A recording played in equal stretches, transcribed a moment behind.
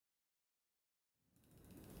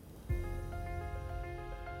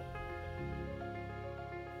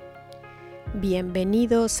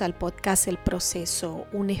Bienvenidos al podcast El Proceso,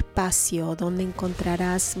 un espacio donde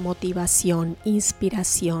encontrarás motivación,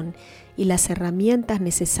 inspiración y las herramientas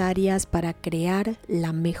necesarias para crear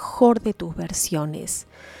la mejor de tus versiones.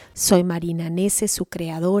 Soy Marina Nese, su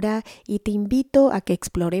creadora, y te invito a que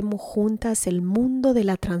exploremos juntas el mundo de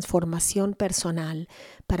la transformación personal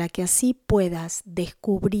para que así puedas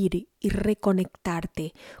descubrir y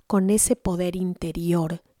reconectarte con ese poder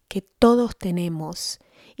interior que todos tenemos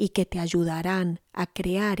y que te ayudarán a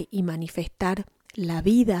crear y manifestar la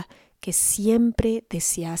vida que siempre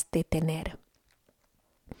deseaste tener.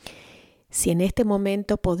 Si en este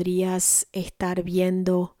momento podrías estar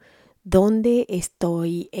viendo dónde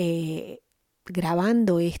estoy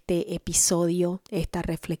grabando este episodio, esta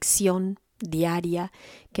reflexión diaria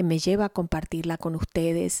que me lleva a compartirla con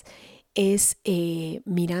ustedes, es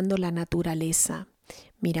mirando la naturaleza,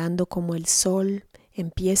 mirando cómo el sol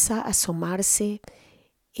empieza a asomarse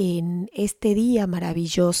en este día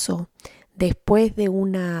maravilloso, después de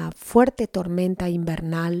una fuerte tormenta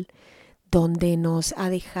invernal donde nos ha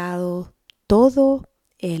dejado todo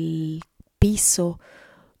el piso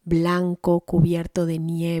blanco cubierto de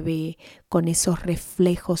nieve, con esos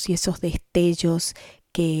reflejos y esos destellos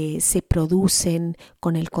que se producen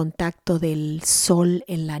con el contacto del sol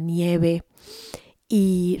en la nieve.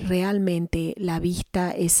 Y realmente la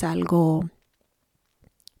vista es algo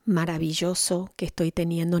maravilloso que estoy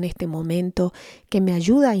teniendo en este momento, que me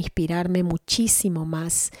ayuda a inspirarme muchísimo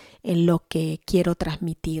más en lo que quiero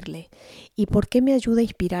transmitirle. ¿Y por qué me ayuda a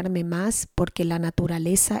inspirarme más? Porque la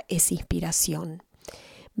naturaleza es inspiración.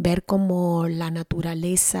 Ver cómo la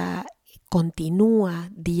naturaleza continúa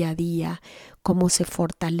día a día, cómo se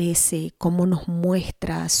fortalece, cómo nos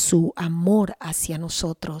muestra su amor hacia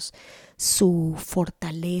nosotros, su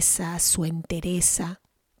fortaleza, su entereza,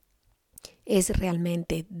 es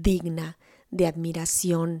realmente digna de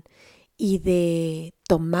admiración y de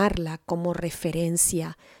tomarla como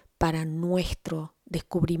referencia para nuestro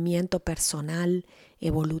descubrimiento personal,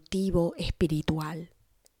 evolutivo, espiritual.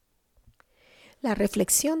 La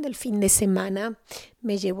reflexión del fin de semana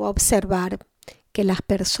me llevó a observar que las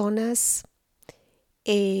personas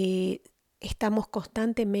estamos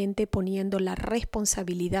constantemente poniendo la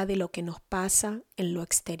responsabilidad de lo que nos pasa en lo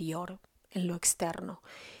exterior, en lo externo.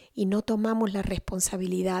 Y no tomamos la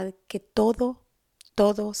responsabilidad que todo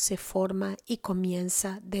se forma y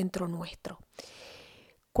comienza dentro nuestro.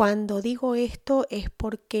 Cuando digo esto es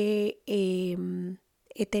porque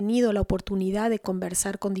he tenido la oportunidad de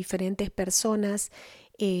conversar con diferentes personas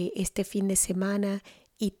este fin de semana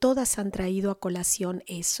y todas han traído a colación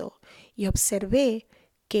eso. Y observé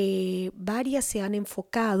que varias se han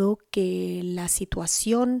enfocado que la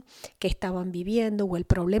situación que estaban viviendo o el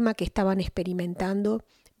problema que estaban experimentando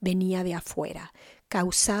venía de afuera,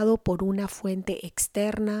 causado por una fuente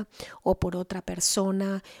externa o por otra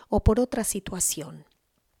persona o por otra situación.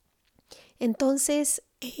 Entonces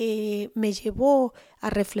me llevó a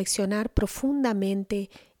reflexionar profundamente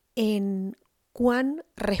en cuán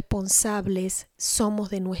responsables somos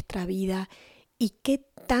de nuestra vida y qué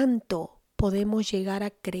tanto podemos llegar a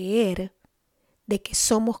creer de que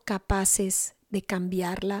somos capaces de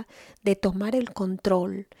cambiarla, de tomar el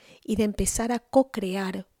control y de empezar a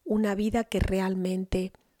co-crear una vida que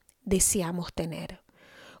realmente deseamos tener.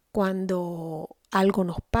 Cuando algo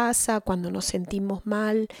nos pasa, cuando nos sentimos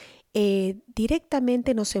mal,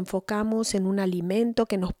 directamente nos enfocamos en un alimento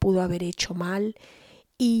que nos pudo haber hecho mal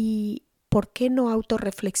y ¿por qué no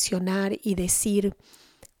autorreflexionar y decir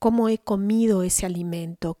cómo he comido ese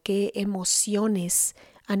alimento, qué emociones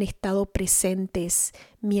han estado presentes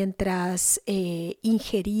mientras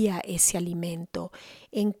ingería ese alimento,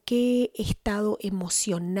 en qué estado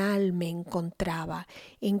emocional me encontraba,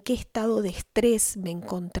 en qué estado de estrés me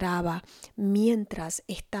encontraba mientras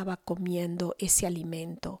estaba comiendo ese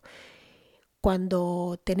alimento?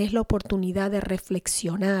 Cuando tenés la oportunidad de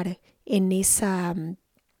reflexionar en esa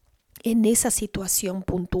situación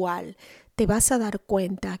puntual, te vas a dar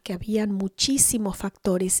cuenta que habían muchísimos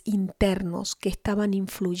factores internos que estaban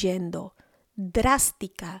influyendo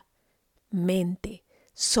drásticamente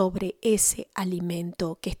sobre ese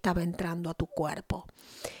alimento que estaba entrando a tu cuerpo.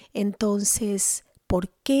 Entonces, ¿por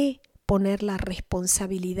qué poner la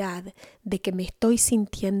responsabilidad de que me estoy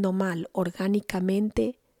sintiendo mal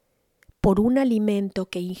orgánicamente por un alimento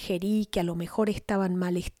que ingerí que a lo mejor estaba en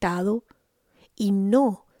mal estado y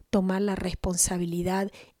no tomar la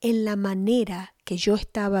responsabilidad en la manera que yo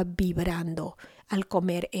estaba vibrando al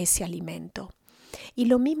comer ese alimento? Y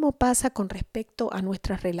lo mismo pasa con respecto a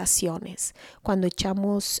nuestras relaciones. Cuando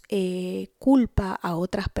echamos culpa a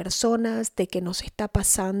otras personas de que nos está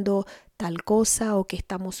pasando tal cosa o que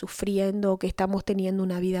estamos sufriendo o que estamos teniendo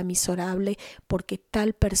una vida miserable porque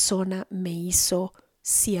tal persona me hizo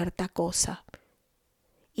cierta cosa.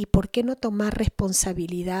 ¿Y por qué no tomar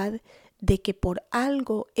responsabilidad de que por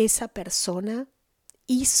algo esa persona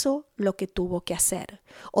hizo lo que tuvo que hacer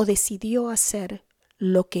o decidió hacer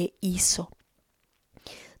lo que hizo?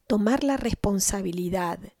 Tomar la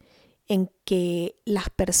responsabilidad en que las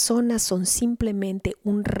personas son simplemente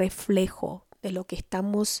un reflejo de lo que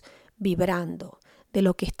estamos vibrando, de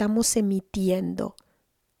lo que estamos emitiendo.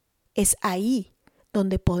 Es ahí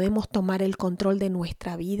donde podemos tomar el control de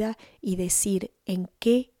nuestra vida y decir en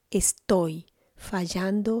qué estoy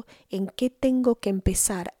fallando, en qué tengo que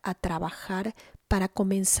empezar a trabajar para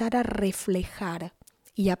comenzar a reflejar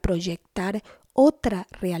y a proyectar otra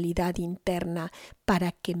realidad interna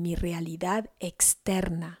para que mi realidad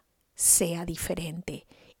externa sea diferente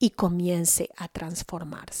y comience a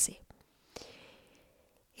transformarse.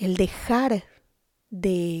 El dejar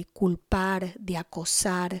de culpar, de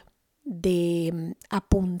acosar, de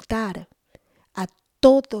apuntar a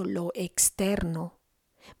todo lo externo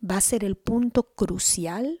va a ser el punto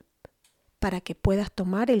crucial para que puedas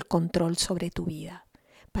tomar el control sobre tu vida,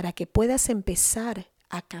 para que puedas empezar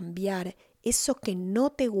a cambiar eso que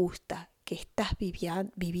no te gusta, que estás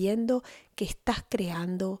viviendo, que estás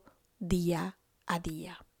creando día a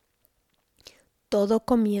día. Todo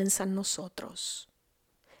comienza en nosotros.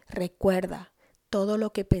 Recuerda, todo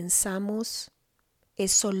lo que pensamos,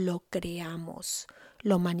 eso lo creamos,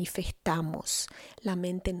 lo manifestamos. La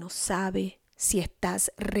mente no sabe si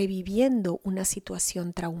estás reviviendo una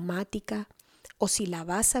situación traumática o si la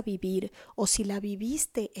vas a vivir o si la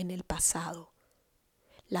viviste en el pasado.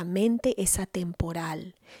 La mente es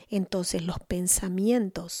atemporal, entonces los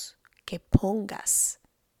pensamientos que pongas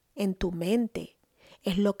en tu mente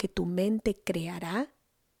es lo que tu mente creará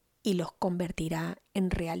y los convertirá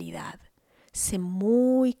en realidad. Sé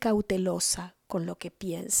muy cautelosa con lo que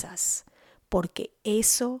piensas, porque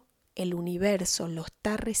eso el universo lo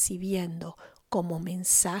está recibiendo como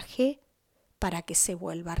mensaje para que se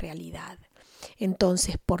vuelva realidad.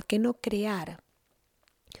 Entonces, ¿por qué no crear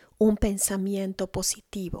un pensamiento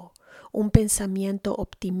positivo, un pensamiento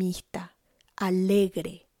optimista,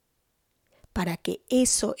 alegre, para que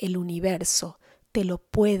eso el universo te lo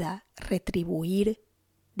pueda retribuir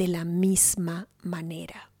de la misma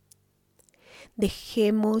manera?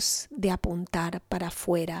 Dejemos de apuntar para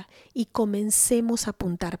afuera y comencemos a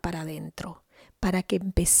apuntar para adentro, para que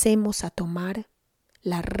empecemos a tomar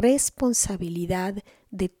la responsabilidad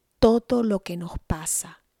de todo lo que nos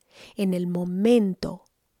pasa. En el momento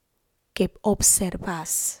que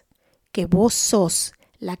observas que vos sos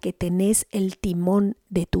la que tenés el timón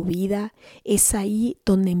de tu vida, es ahí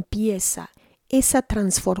donde empieza esa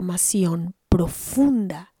transformación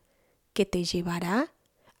profunda que te llevará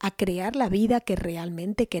a crear la vida que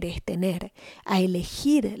realmente querés tener, a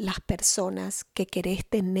elegir las personas que querés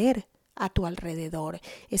tener a tu alrededor,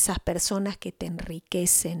 esas personas que te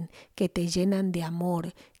enriquecen, que te llenan de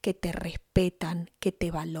amor, que te respetan, que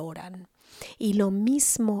te valoran. Y lo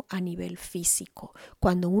mismo a nivel físico,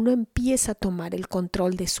 cuando uno empieza a tomar el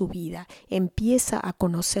control de su vida, empieza a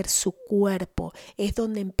conocer su cuerpo, es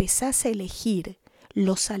donde empezás a elegir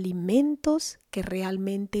los alimentos que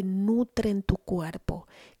realmente nutren tu cuerpo,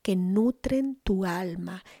 que nutren tu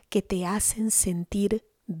alma, que te hacen sentir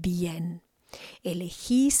bien.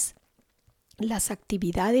 Elegís las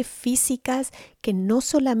actividades físicas que no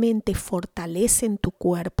solamente fortalecen tu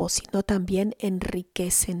cuerpo, sino también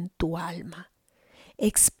enriquecen tu alma.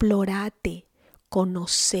 Explórate,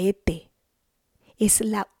 conocete. Es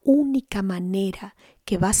la única manera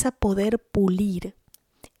que vas a poder pulir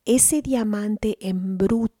ese diamante en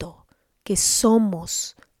bruto que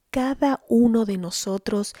somos cada uno de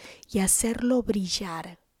nosotros y hacerlo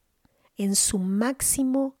brillar en su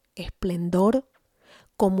máximo esplendor,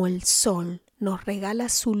 como el sol nos regala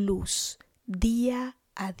su luz día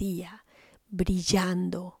a día,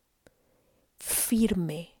 brillando,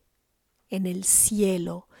 firme en el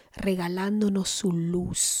cielo, regalándonos su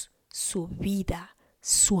luz, su vida,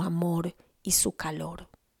 su amor y su calor.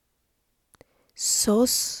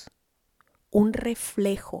 Sos un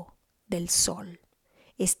reflejo del sol.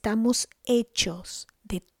 Estamos hechos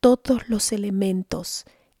de todos los elementos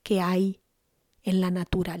que hay en la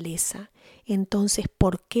naturaleza. Entonces,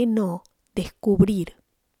 ¿por qué no descubrir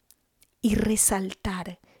y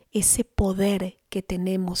resaltar ese poder que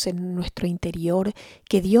tenemos en nuestro interior,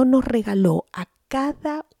 que Dios nos regaló a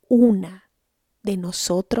cada una de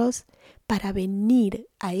nosotros para venir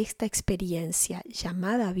a esta experiencia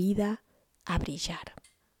llamada vida a brillar.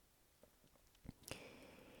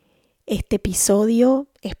 Este episodio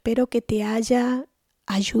espero que te haya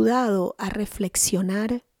ayudado a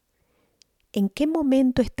reflexionar en qué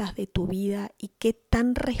momento estás de tu vida y qué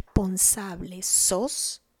tan responsable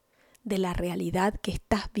sos de la realidad que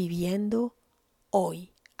estás viviendo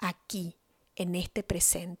hoy, aquí, en este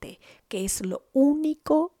presente, que es lo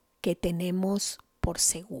único que tenemos por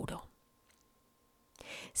seguro.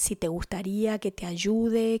 Si te gustaría que te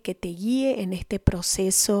ayude, que te guíe en este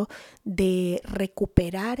proceso de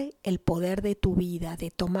recuperar el poder de tu vida,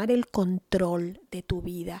 de tomar el control de tu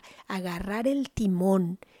vida, agarrar el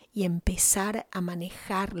timón y empezar a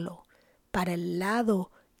manejarlo para el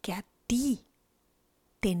lado que a ti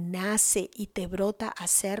te nace y te brota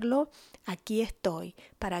hacerlo, aquí estoy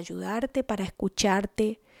para ayudarte, para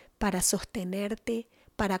escucharte, para sostenerte,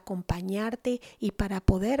 para acompañarte y para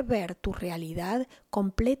poder ver tu realidad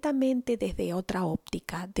completamente desde otra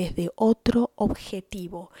óptica, desde otro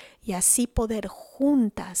objetivo y así poder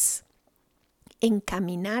juntas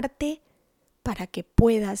encaminarte para que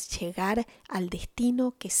puedas llegar al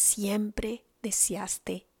destino que siempre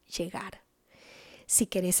deseaste llegar. Si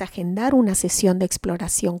querés agendar una sesión de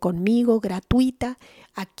exploración conmigo gratuita,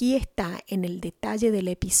 aquí está en el detalle del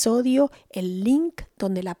episodio el link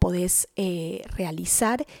donde la podés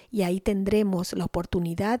realizar y ahí tendremos la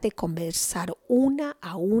oportunidad de conversar una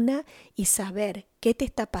a una y saber qué te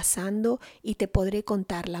está pasando y te podré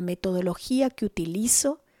contar la metodología que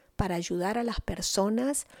utilizo para ayudar a las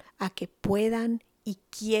personas a que puedan y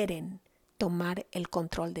quieren tomar el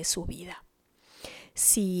control de su vida.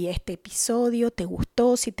 Si este episodio te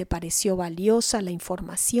gustó, si te pareció valiosa la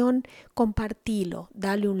información, compartilo,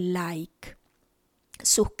 dale un like,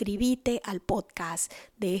 suscríbete al podcast.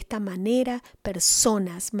 De esta manera,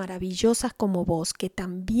 personas maravillosas como vos que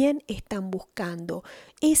también están buscando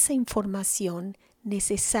esa información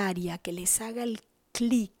necesaria que les haga el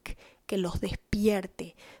clic, que los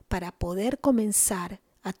despierte para poder comenzar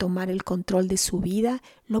a tomar el control de su vida,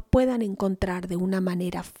 lo puedan encontrar de una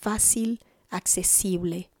manera fácil,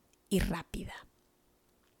 accesible y rápida.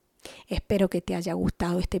 Espero que te haya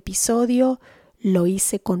gustado este episodio. Lo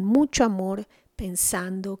hice con mucho amor,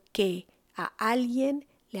 pensando que a alguien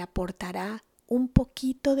le aportará un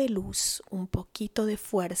poquito de luz, un poquito de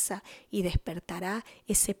fuerza y despertará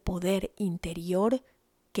ese poder interior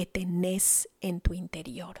que tenés en tu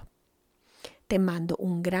interior. Te mando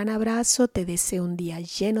un gran abrazo, te deseo un día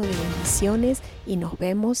lleno de bendiciones y nos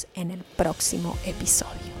vemos en el próximo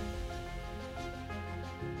episodio.